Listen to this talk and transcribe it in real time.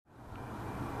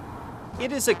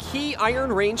It is a key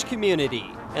Iron Range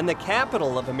community and the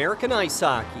capital of American ice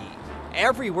hockey.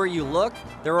 Everywhere you look,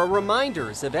 there are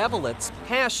reminders of Eveleth's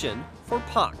passion for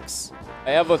pucks.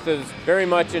 Eveleth is very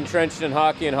much entrenched in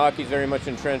hockey, and hockey is very much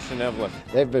entrenched in Eveleth.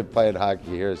 They've been playing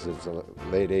hockey here since the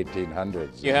late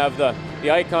 1800s. You have the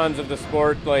icons of the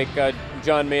sport like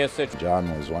John Mayasich.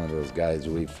 John was one of those guys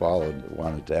we followed,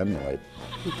 wanted to emulate.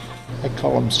 I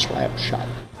call him slap shot.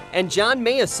 And John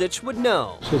Mayasich would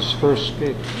know. It's his first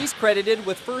skate. He's credited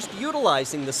with first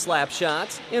utilizing the slap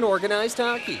shot in organized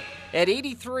hockey. At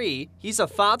 83, he's a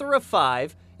father of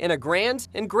 5 and a grand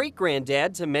and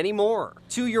great-granddad to many more.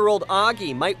 2-year-old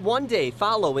Augie might one day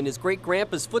follow in his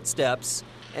great-grandpa's footsteps,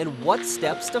 and what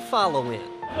steps to follow in.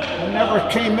 I never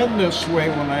came in this way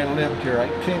when I lived here. I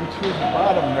came through the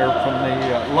bottom there from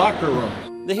the locker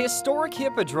room. The historic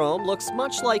Hippodrome looks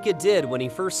much like it did when he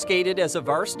first skated as a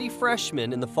varsity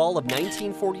freshman in the fall of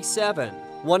 1947.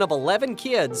 One of 11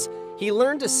 kids, he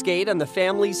learned to skate on the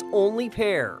family's only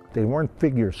pair. They weren't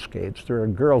figure skates, they were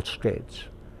girl skates.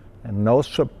 And no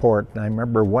support. And I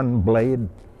remember one blade,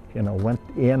 went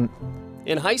in.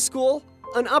 In high school,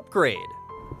 an upgrade.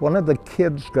 One of the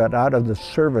kids got out of the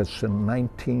service in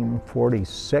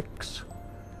 1946,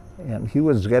 and he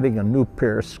was getting a new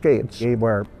pair of skates. He gave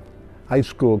our high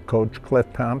school coach,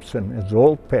 Cliff Thompson, his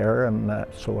old pair, and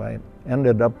so I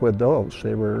ended up with those.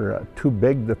 They were too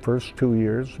big the first 2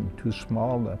 years and too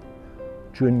small the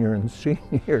junior and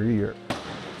senior year.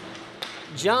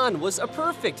 John was a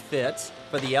perfect fit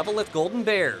for the Eveleth Golden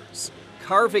Bears,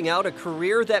 carving out a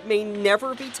career that may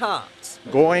never be topped.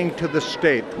 Going to the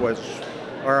state was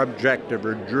our objective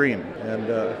or dream, and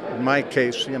in my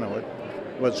case, it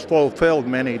was fulfilled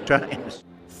many times.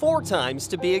 4 times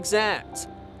to be exact.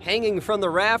 Hanging from the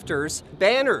rafters,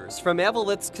 banners from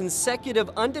Eveleth's consecutive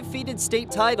undefeated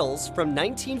state titles from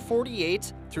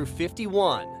 1948 through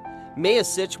 51.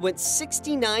 Mayasich went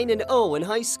 69-0 in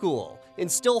high school and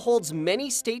still holds many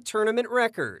state tournament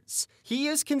records. He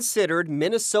is considered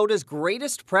Minnesota's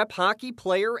greatest prep hockey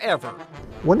player ever.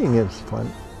 Winning is fun,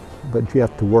 but you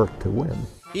have to work to win.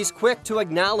 He's quick to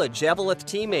acknowledge Eveleth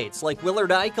teammates like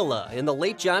Willard Eikela and the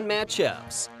late John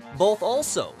Mayasich, both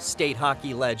also state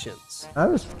hockey legends. I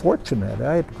was fortunate.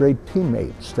 I had great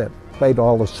teammates that played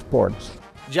all the sports.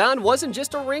 John wasn't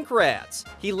just a rink rat.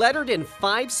 He lettered in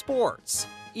 5 sports,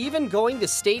 even going to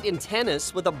state in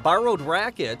tennis with a borrowed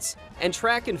racket and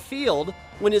track and field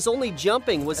when his only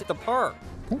jumping was at the park.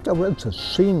 I think I was a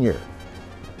senior,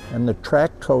 and the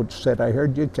track coach said, "I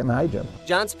heard you can high jump."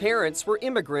 John's parents were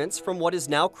immigrants from what is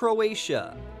now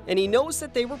Croatia, and he knows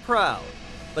that they were proud,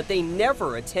 but they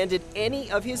never attended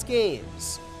any of his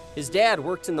games. His dad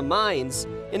worked in the mines,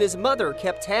 and his mother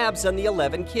kept tabs on the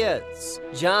 11 kids.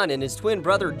 John and his twin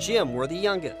brother Jim were the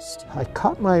youngest. I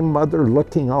caught my mother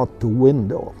looking out the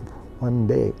window one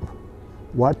day,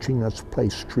 watching us play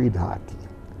street hockey.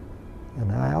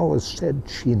 And I always said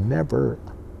she never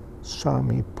saw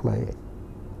me play,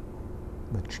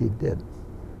 but she did.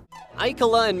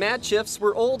 Eikela and Mayasich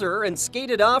were older and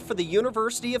skated off for the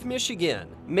University of Michigan.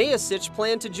 Mayasich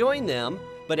planned to join them,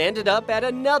 but ended up at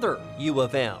another U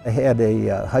of M. I had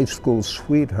a high school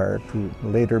sweetheart who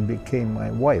later became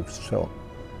my wife, so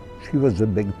she was a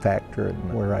big factor in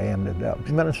where I ended up.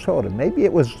 Minnesota, maybe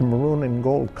it was the maroon and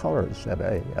gold colors that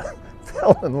I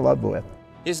fell in love with.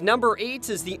 His number 8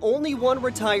 is the only one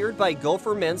retired by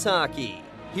Gopher men's hockey.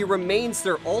 He remains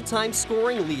their all-time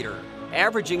scoring leader,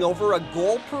 averaging over a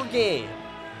goal per game.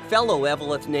 Fellow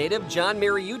Eveleth native John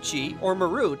Mayasich, or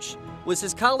Maruch, was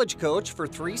his college coach for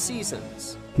 3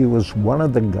 seasons. He was one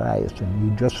of the guys, and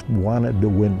you just wanted to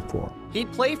win for him.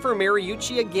 He'd play for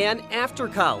Mayasich again after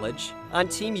college on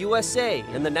Team USA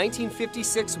in the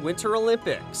 1956 Winter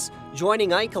Olympics, joining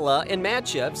Eikela and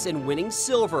Mayasich in winning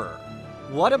silver.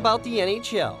 What about the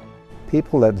NHL?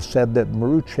 People have said that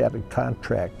Maruch had a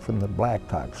contract from the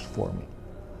Blackhawks for me,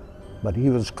 but he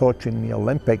was coaching the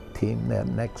Olympic team that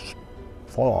next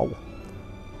fall,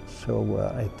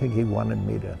 so I think he wanted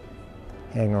me to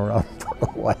hang around for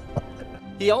a while.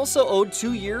 He also owed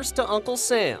 2 years to Uncle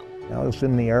Sam. I was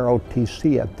in the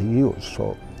ROTC at the U,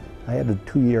 so I had a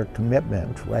 2-year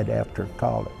commitment right after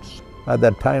college. By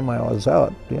the time I was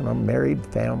out, married,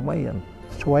 family, and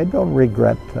so I don't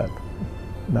regret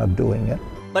not doing it.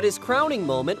 But his crowning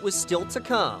moment was still to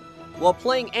come. While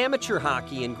playing amateur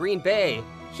hockey in Green Bay,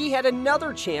 he had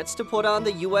another chance to put on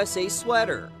the USA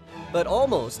sweater, but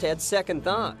almost had second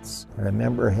thoughts. I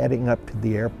remember heading up to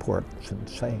the airport and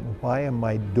saying, "Why am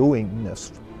I doing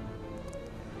this?"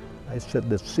 I said,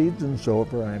 "The season's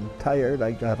over, I'm tired,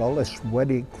 I got all this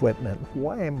wet equipment,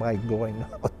 why am I going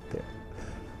out there?"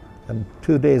 And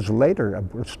 2 days later,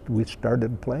 we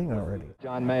started playing already.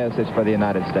 John Mayasich for the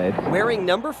United States. Wearing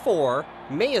number 4,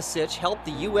 Mayasich helped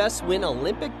the U.S. win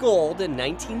Olympic gold in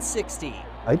 1960.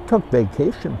 I took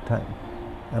vacation time,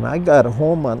 and I got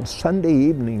home on Sunday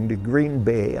evening to Green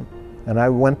Bay, and I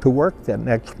went to work that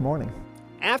next morning.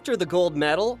 After the gold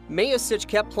medal, Mayasich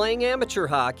kept playing amateur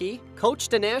hockey,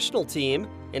 coached a national team,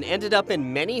 and ended up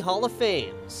in many Hall of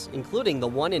Fames, including the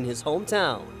one in his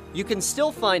hometown. You can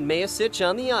still find Mayasich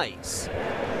on the ice.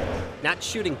 Not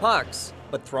shooting pucks,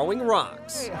 but throwing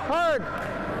rocks. Hard!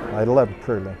 I love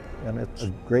curling, and it's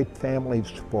a great family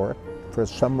sport. For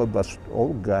some of us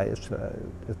old guys,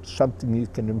 it's something you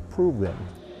can improve in.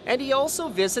 And he also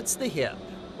visits the hip.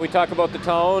 We talk about the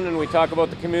town and we talk about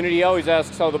the community. He always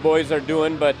asks how the boys are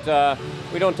doing, but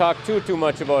we don't talk too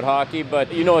much about hockey,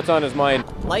 but you know it's on his mind.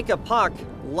 Like a puck,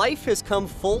 life has come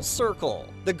full circle.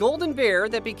 The Golden Bear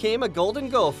that became a Golden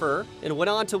Gopher and went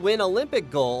on to win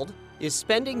Olympic gold is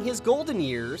spending his golden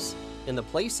years in the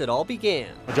place it all began.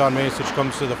 John Mayasich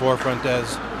comes to the forefront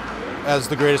as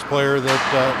the greatest player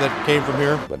that came from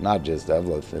here. But not just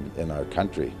Eveleth in our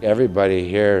country. Everybody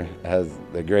here has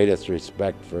the greatest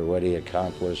respect for what he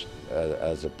accomplished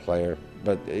as a player,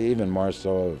 but even more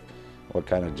so of what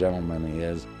kind of gentleman he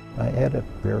is. I had it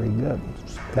very good,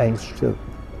 thanks to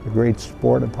the great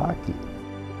sport of hockey.